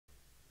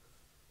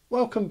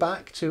Welcome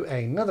back to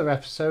another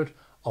episode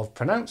of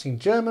Pronouncing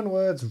German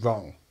Words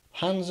Wrong.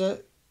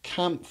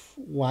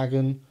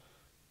 PanzerKampfwagen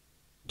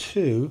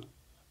II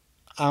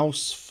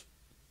Ausf.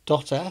 The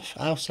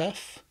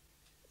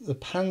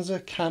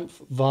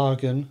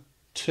PanzerKampfwagen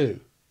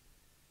II.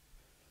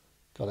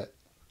 Got it.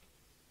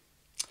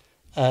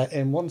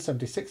 In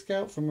 176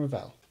 scale from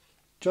Revell.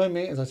 Join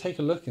me as I take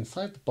a look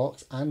inside the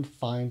box and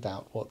find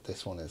out what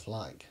this one is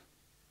like.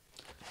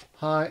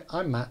 Hi,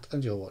 I'm Matt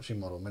and you're watching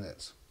Model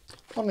Minutes.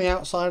 On the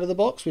outside of the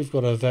box we've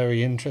got a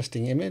very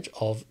interesting image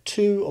of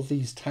two of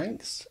these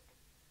tanks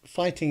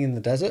fighting in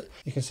the desert.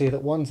 You can see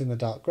that one's in the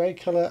dark grey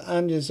colour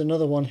and there's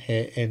another one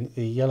here in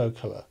the yellow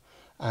colour.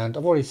 And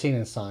I've already seen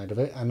inside of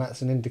it, and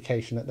that's an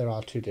indication that there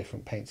are two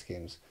different paint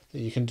schemes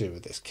that you can do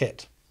with this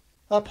kit.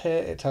 Up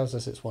here it tells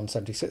us it's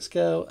 176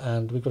 scale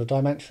and we've got a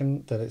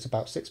dimension that it's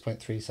about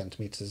 6.3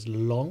 centimetres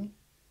long.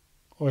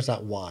 Or is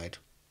that wide?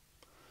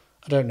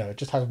 I don't know, it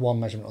just has one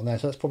measurement on there,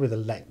 so that's probably the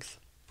length.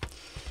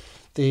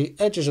 The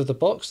edges of the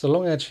box, the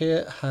long edge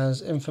here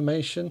has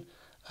information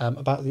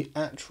about the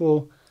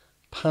actual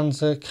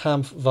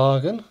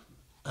PanzerKampfwagen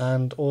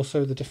and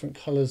also the different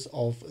colours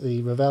of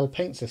the Revell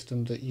paint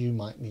system that you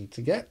might need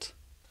to get.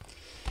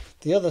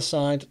 The other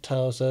side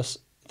tells us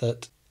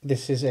that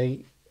this is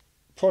a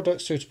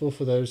product suitable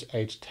for those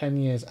aged 10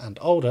 years and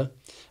older,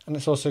 and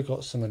it's also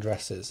got some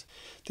addresses.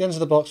 The ends of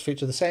the box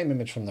feature the same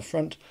image from the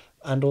front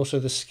and also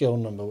the skill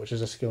number, which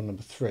is a skill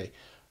number 3.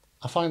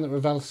 I find that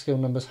Revell skill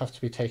numbers have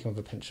to be taken with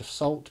a pinch of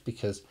salt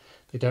because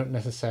they don't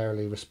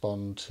necessarily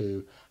respond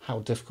to how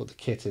difficult the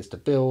kit is to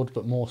build,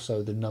 but more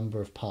so the number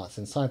of parts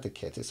inside the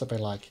kit. It's something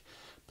like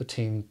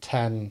between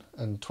 10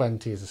 and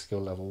 20 is a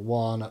skill level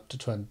 1, up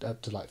to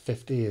like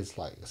 50 is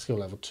like a skill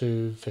level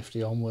 2,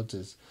 50 onwards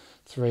is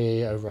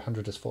 3, over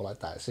 100 is 4, like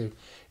that. So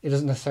it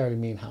doesn't necessarily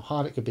mean how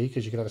hard it could be,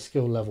 because you could have a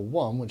skill level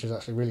 1, which is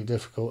actually really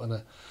difficult, and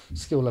a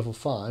skill level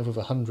 5 with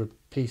 100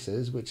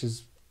 pieces, which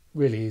is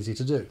really easy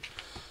to do.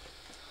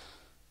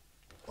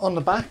 On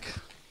the back,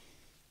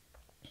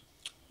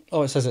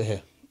 it says it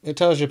here. It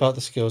tells you about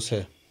the skills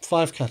here.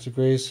 5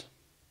 categories.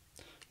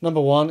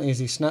 Number 1,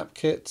 easy snap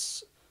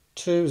kits.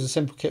 2 is a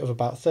simple kit of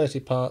about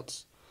 30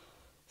 parts.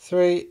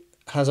 3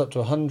 has up to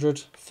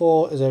 100.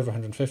 4 is over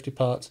 150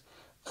 parts.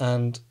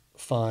 And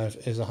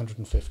 5 is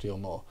 150 or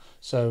more.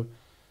 So,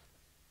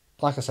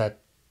 like I said,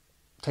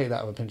 take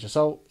that with a pinch of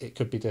salt. It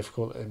could be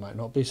difficult, it might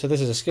not be. So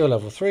this is a skill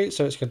level 3,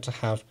 so it's going to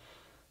have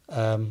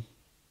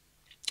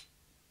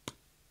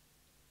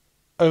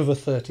over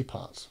 30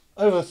 parts.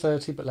 Over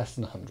 30 but less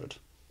than 100.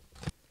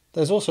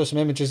 There's also some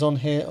images on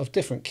here of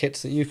different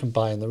kits that you can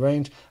buy in the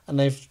range, and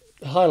they've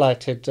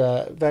highlighted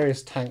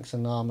various tanks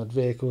and armoured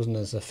vehicles, and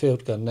there's a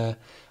field gun there,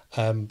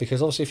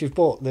 because obviously if you've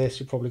bought this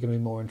you're probably going to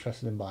be more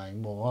interested in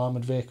buying more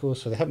armoured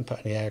vehicles, so they haven't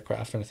put any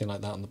aircraft or anything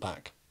like that on the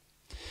back.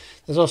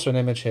 There's also an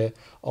image here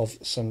of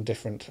some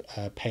different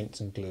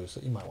paints and glues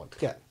that you might want to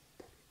get.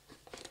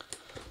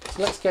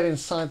 So let's get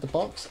inside the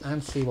box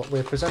and see what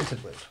we're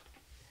presented with.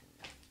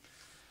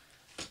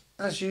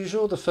 As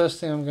usual, the first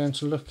thing I'm going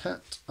to look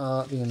at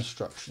are the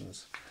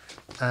instructions.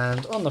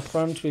 And on the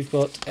front we've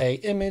got an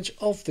image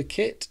of the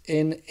kit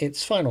in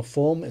its final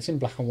form. It's in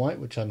black and white,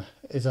 which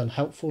is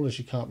unhelpful as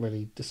you can't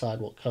really decide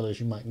what colours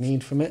you might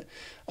need from it.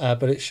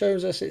 But it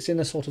shows us it's in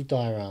a sort of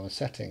diorama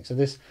setting. So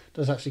this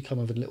does actually come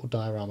with a little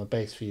diorama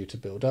base for you to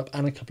build up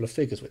and a couple of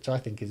figures, which I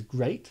think is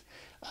great.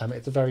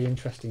 It's a very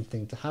interesting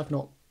thing to have.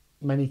 Not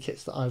many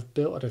kits that I've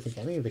built, I don't think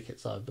any of the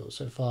kits that I've built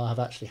so far have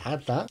actually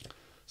had that.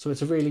 So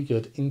it's a really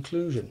good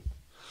inclusion.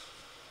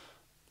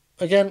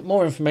 Again,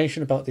 more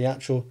information about the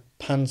actual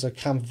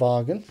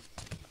PanzerKampfwagen,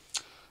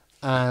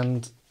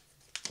 and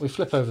we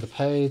flip over the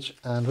page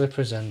and we're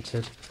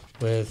presented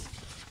with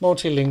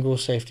multilingual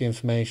safety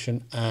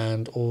information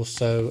and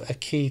also a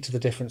key to the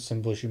different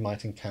symbols you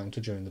might encounter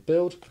during the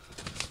build.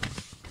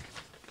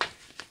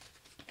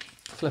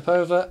 Flip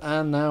over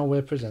and now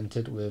we're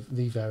presented with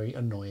the very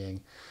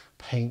annoying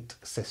paint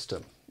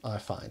system, I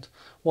find.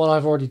 What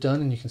I've already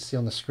done, and you can see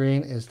on the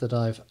screen, is that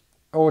I've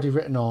already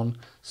written on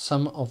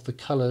some of the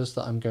colours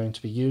that I'm going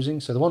to be using.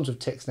 So the ones with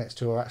ticks next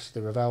to are actually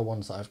the Revell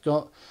ones that I've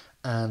got,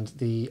 and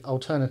the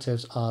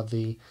alternatives are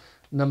the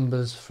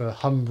numbers for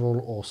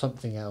Humbrol or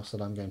something else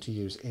that I'm going to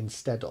use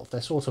instead of.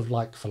 They're sort of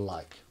like for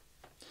like.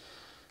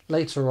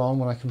 Later on,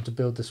 when I come to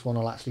build this one,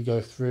 I'll actually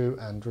go through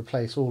and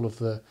replace all of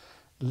the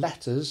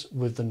letters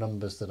with the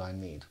numbers that I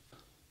need.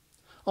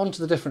 On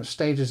to the different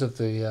stages of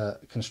the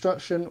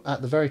construction.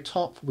 At the very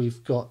top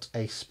we've got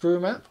a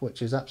sprue map,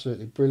 which is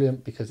absolutely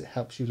brilliant because it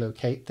helps you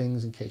locate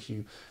things in case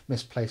you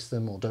misplace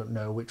them or don't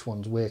know which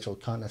one's which or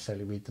can't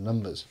necessarily read the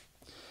numbers.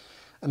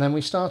 And then we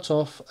start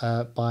off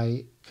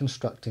by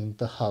constructing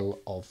the hull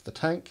of the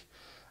tank,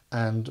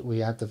 and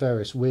we add the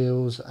various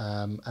wheels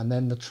and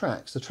then the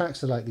tracks. The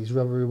tracks are like these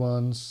rubbery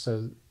ones,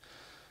 so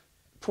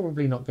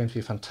probably not going to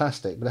be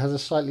fantastic, but it has a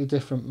slightly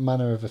different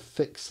manner of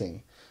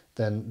affixing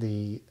than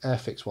the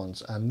Airfix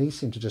ones, and these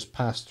seem to just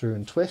pass through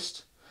and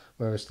twist,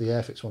 whereas the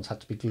Airfix ones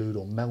had to be glued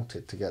or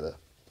melted together.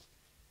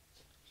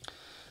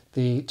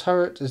 The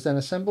turret is then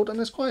assembled, and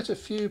there's quite a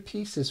few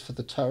pieces for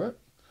the turret.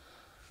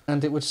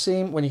 And it would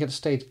seem when you get to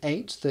stage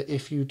 8 that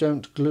if you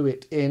don't glue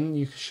it in,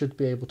 you should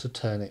be able to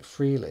turn it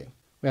freely.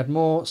 We had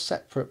more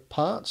separate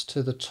parts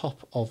to the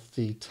top of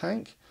the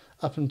tank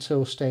up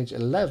until stage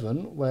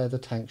 11, where the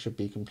tank should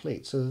be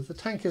complete. So the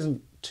tank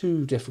isn't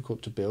too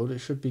difficult to build. It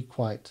should be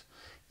quite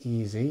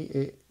easy.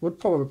 It would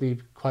probably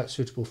be quite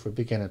suitable for a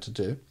beginner to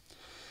do.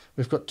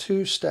 We've got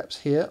 2 steps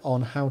here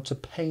on how to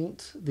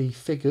paint the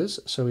figures.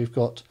 So we've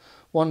got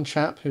one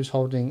chap who's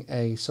holding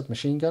a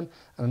submachine gun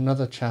and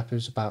another chap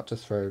who's about to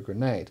throw a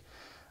grenade.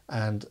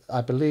 And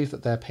I believe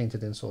that they're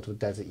painted in sort of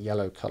desert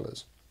yellow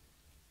colours.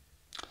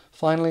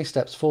 Finally,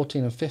 steps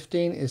 14 and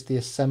 15 is the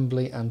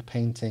assembly and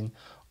painting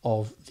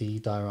of the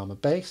diorama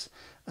base,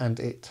 and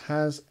it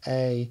has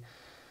a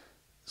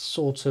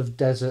sort of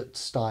desert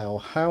style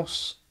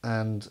house,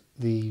 and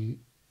the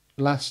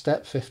last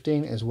step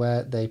 15 is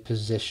where they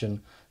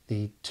position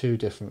the 2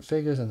 different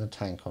figures and the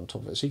tank on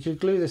top of it. So you could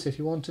glue this if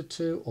you wanted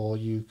to, or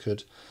you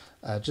could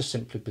just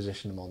simply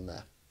position them on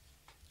there.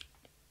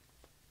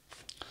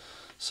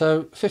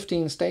 So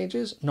 15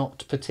 stages,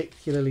 not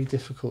particularly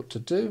difficult to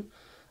do.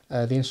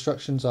 The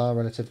instructions are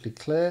relatively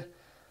clear.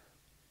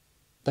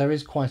 There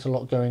is quite a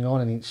lot going on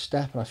in each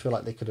step, and I feel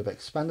like they could have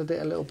expanded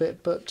it a little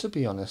bit, but to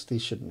be honest,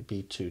 these shouldn't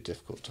be too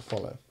difficult to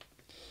follow.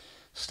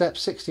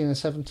 Steps 16 and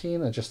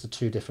 17 are just the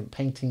 2 different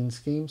painting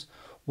schemes.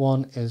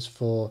 One is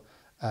for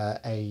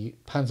a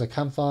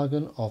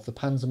PanzerKampfwagen of the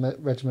Panzer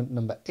Regiment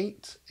number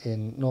 8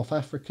 in North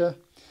Africa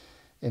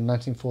in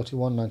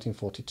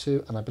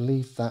 1941-1942, and I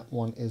believe that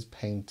one is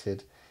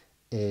painted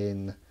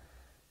in,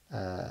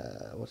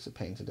 what's it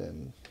painted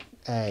in?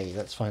 A,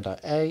 let's find out.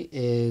 A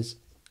is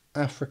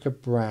Africa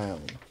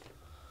brown,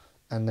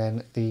 and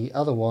then the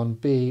other one,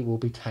 B, will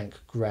be tank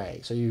grey.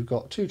 So you've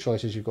got 2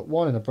 choices. You've got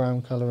one in a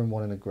brown colour and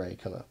one in a grey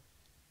colour.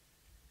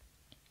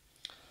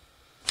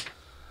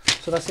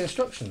 So that's the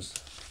instructions.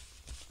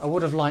 I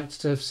would have liked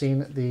to have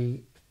seen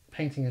the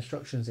painting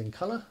instructions in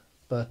colour,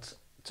 but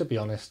to be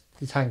honest,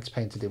 the tank's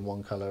painted in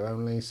one colour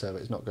only, so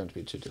it's not going to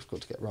be too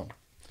difficult to get wrong.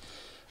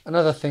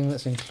 Another thing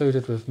that's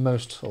included with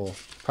most or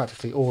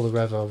practically all the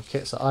Revell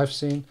kits that I've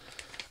seen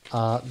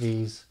are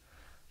these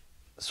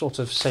sort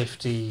of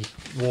safety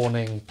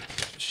warning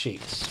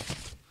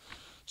sheets.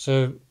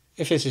 So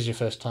if this is your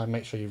first time,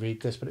 make sure you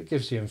read this, but it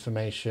gives you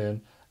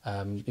information,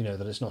 you know,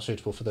 that it's not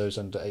suitable for those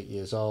under 8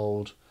 years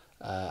old,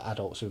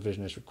 adult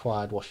supervision is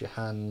required, wash your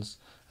hands,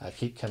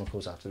 keep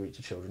chemicals out of the reach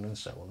of children, and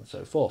so on and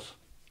so forth.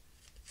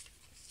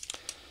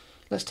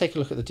 Let's take a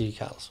look at the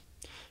decals.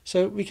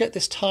 So we get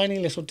this tiny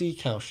little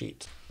decal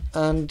sheet,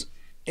 and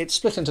it's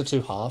split into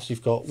 2 halves.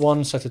 You've got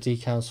one set of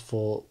decals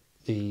for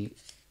the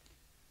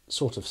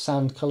sort of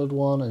sand coloured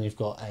one, and you've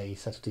got a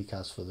set of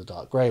decals for the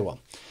dark grey one,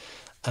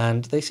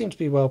 and they seem to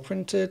be well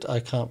printed. I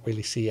can't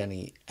really see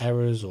any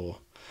errors or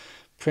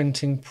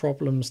printing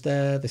problems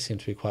there. They seem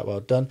to be quite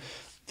well done.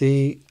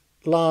 The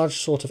large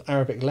sort of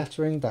Arabic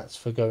lettering, that's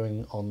for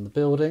going on the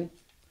building.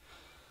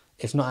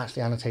 It's not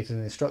actually annotated in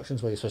the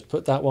instructions where you're supposed to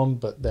put that one,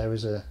 but there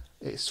is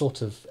it's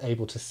sort of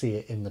able to see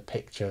it in the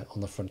picture on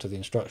the front of the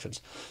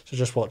instructions, so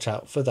just watch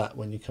out for that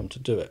when you come to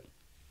do it.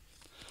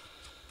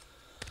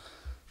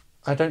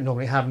 I don't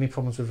normally have any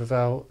problems with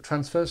Revell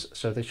transfers,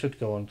 so they should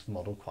go onto the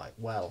model quite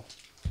well.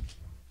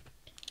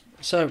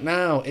 So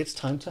now it's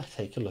time to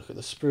take a look at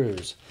the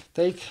sprues.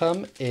 They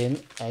come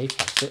in a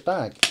plastic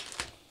bag,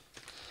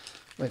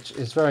 which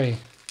is very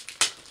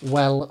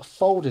well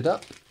folded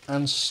up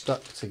and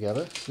stuck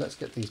together. So let's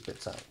get these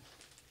bits out.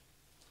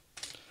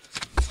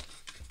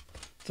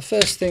 The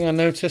first thing I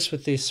notice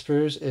with these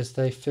sprues is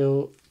they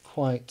feel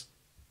quite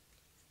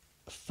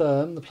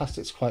firm. The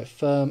plastic's quite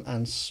firm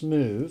and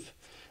smooth,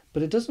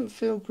 but it doesn't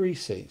feel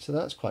greasy, so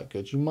that's quite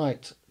good. You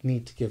might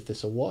need to give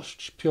this a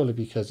wash purely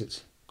because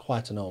it's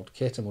quite an old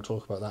kit, and we'll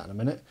talk about that in a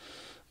minute,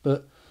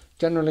 but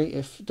generally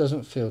it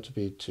doesn't feel to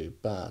be too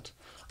bad.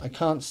 I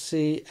can't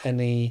see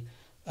any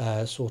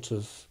sort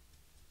of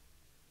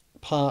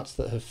parts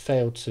that have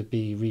failed to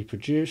be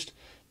reproduced.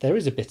 There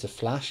is a bit of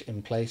flash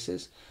in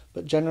places,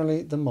 but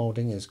generally the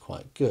moulding is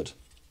quite good.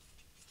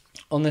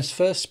 On this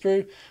first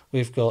sprue,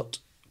 we've got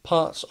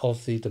parts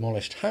of the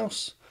demolished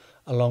house,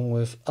 along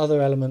with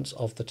other elements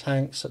of the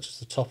tank, such as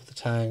the top of the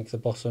tank, the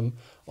bottom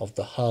of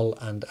the hull,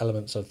 and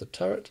elements of the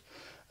turret,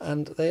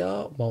 and they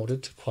are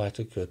moulded to quite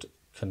a good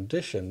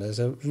condition. There's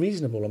a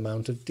reasonable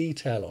amount of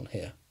detail on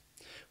here,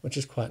 which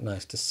is quite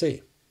nice to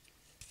see.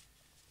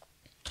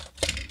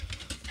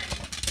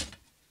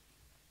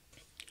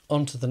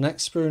 On to the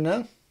next sprue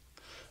now,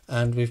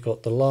 and we've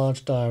got the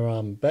large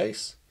diorama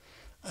base,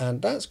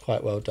 and that's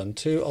quite well done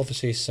too.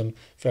 Obviously some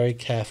very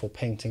careful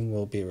painting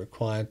will be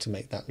required to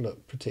make that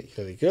look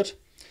particularly good.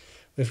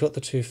 We've got the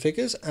 2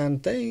 figures,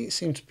 and they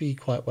seem to be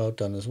quite well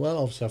done as well.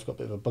 Obviously I've got a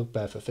bit of a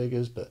bugbear for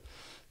figures, but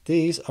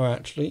these are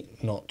actually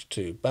not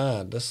too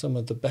bad. They're some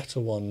of the better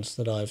ones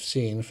that I've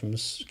seen from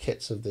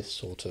kits of this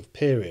sort of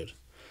period.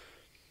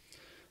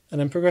 And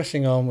then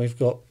progressing on, we've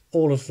got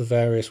all of the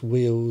various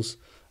wheels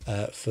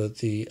for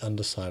the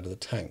underside of the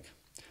tank.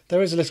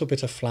 There is a little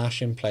bit of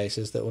flash in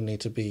places that will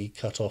need to be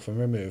cut off and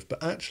removed,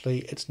 but actually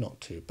it's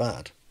not too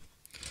bad.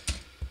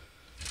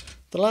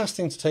 The last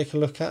thing to take a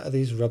look at are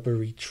these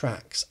rubbery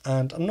tracks,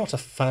 and I'm not a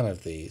fan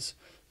of these,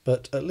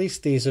 but at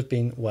least these have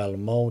been well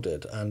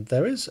moulded and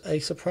there is a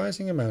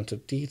surprising amount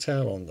of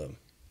detail on them.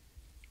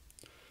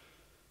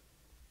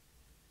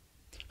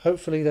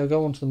 Hopefully they'll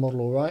go onto the model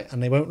all right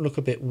and they won't look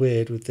a bit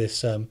weird with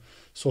this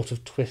sort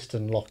of twist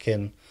and lock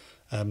in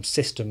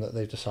system that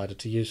they've decided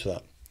to use for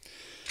that.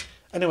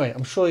 Anyway,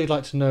 I'm sure you'd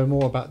like to know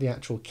more about the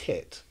actual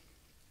kit.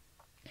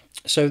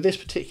 So this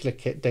particular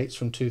kit dates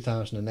from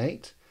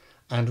 2008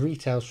 and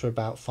retails for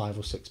about £5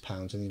 or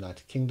 £6 in the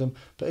United Kingdom.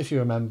 But if you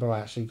remember, I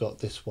actually got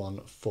this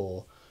one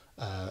for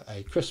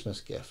a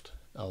Christmas gift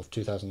of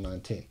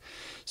 2019.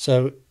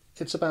 So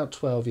it's about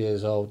 12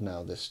 years old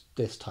now, this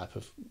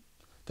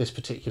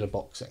particular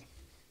boxing.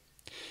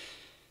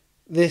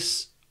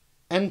 This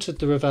entered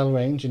the Revell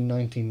range in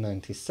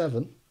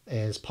 1997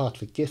 as part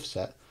of a gift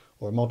set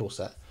or a model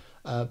set,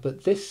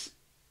 but this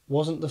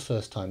wasn't the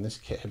first time this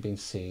kit had been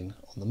seen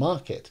on the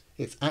market.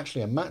 It's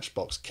actually a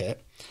matchbox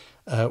kit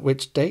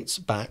which dates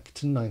back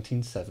to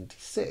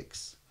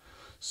 1976.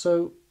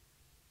 So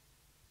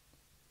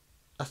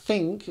I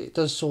think it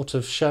does sort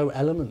of show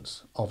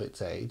elements of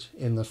its age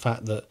in the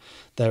fact that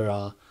there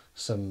are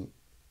some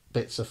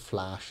bits of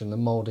flash and the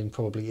moulding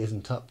probably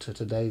isn't up to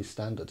today's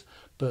standards.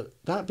 But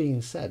that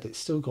being said, it's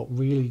still got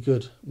really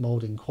good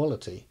moulding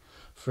quality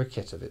for a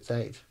kit of its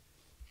age.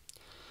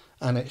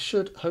 And it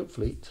should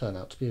hopefully turn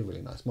out to be a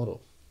really nice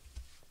model.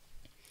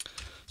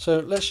 So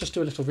let's just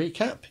do a little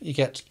recap. You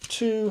get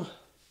two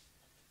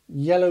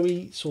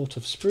yellowy sort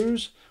of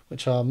sprues,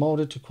 which are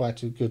moulded to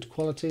quite a good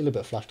quality, a little bit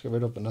of flash to get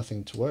rid of, but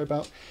nothing to worry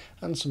about,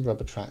 and some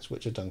rubber tracks,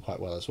 which are done quite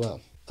well as well.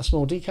 A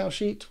small decal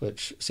sheet,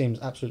 which seems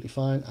absolutely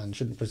fine and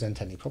shouldn't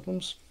present any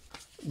problems.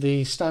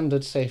 The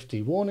standard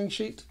safety warning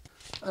sheet,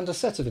 and a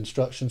set of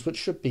instructions which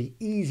should be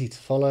easy to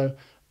follow.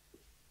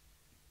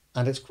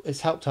 And it's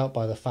helped out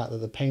by the fact that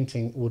the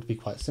painting would be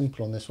quite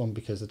simple on this one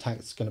because the tank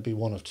is going to be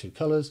one of two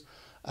colours.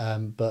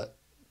 But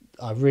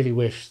I really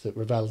wish that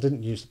Revell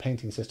didn't use the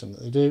painting system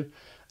that they do,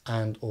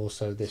 and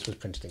also this was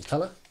printed in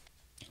colour.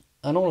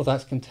 And all of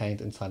that's contained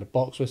inside a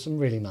box with some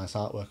really nice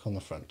artwork on the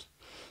front.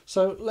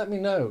 So let me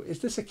know, is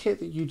this a kit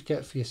that you'd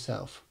get for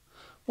yourself?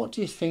 What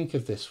do you think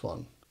of this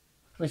one?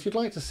 And if you'd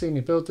like to see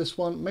me build this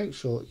one, make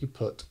sure you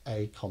put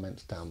a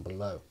comment down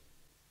below.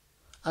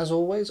 As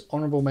always,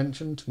 honourable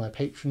mention to my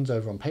patrons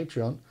over on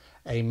Patreon.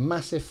 A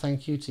massive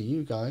thank you to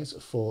you guys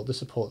for the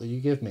support that you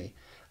give me.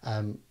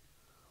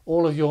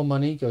 All of your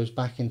money goes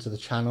back into the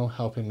channel,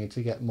 helping me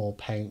to get more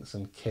paints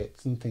and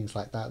kits and things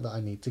like that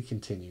I need to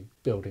continue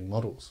building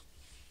models.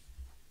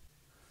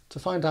 To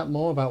find out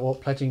more about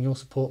what pledging your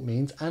support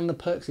means and the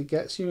perks it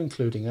gets you,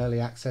 including early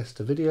access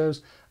to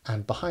videos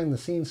and behind the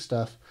scenes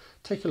stuff,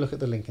 take a look at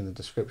the link in the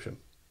description.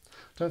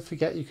 Don't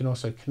forget you can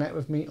also connect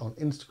with me on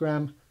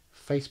Instagram,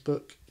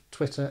 Facebook,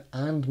 Twitter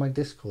and my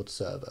Discord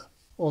server.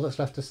 All that's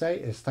left to say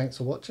is thanks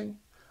for watching,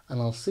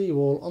 and I'll see you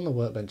all on the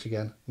workbench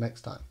again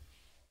next time.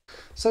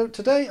 So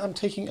today I'm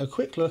taking a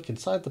quick look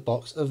inside the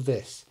box of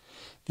this,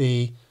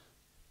 the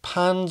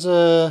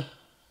PanzerKampfwagen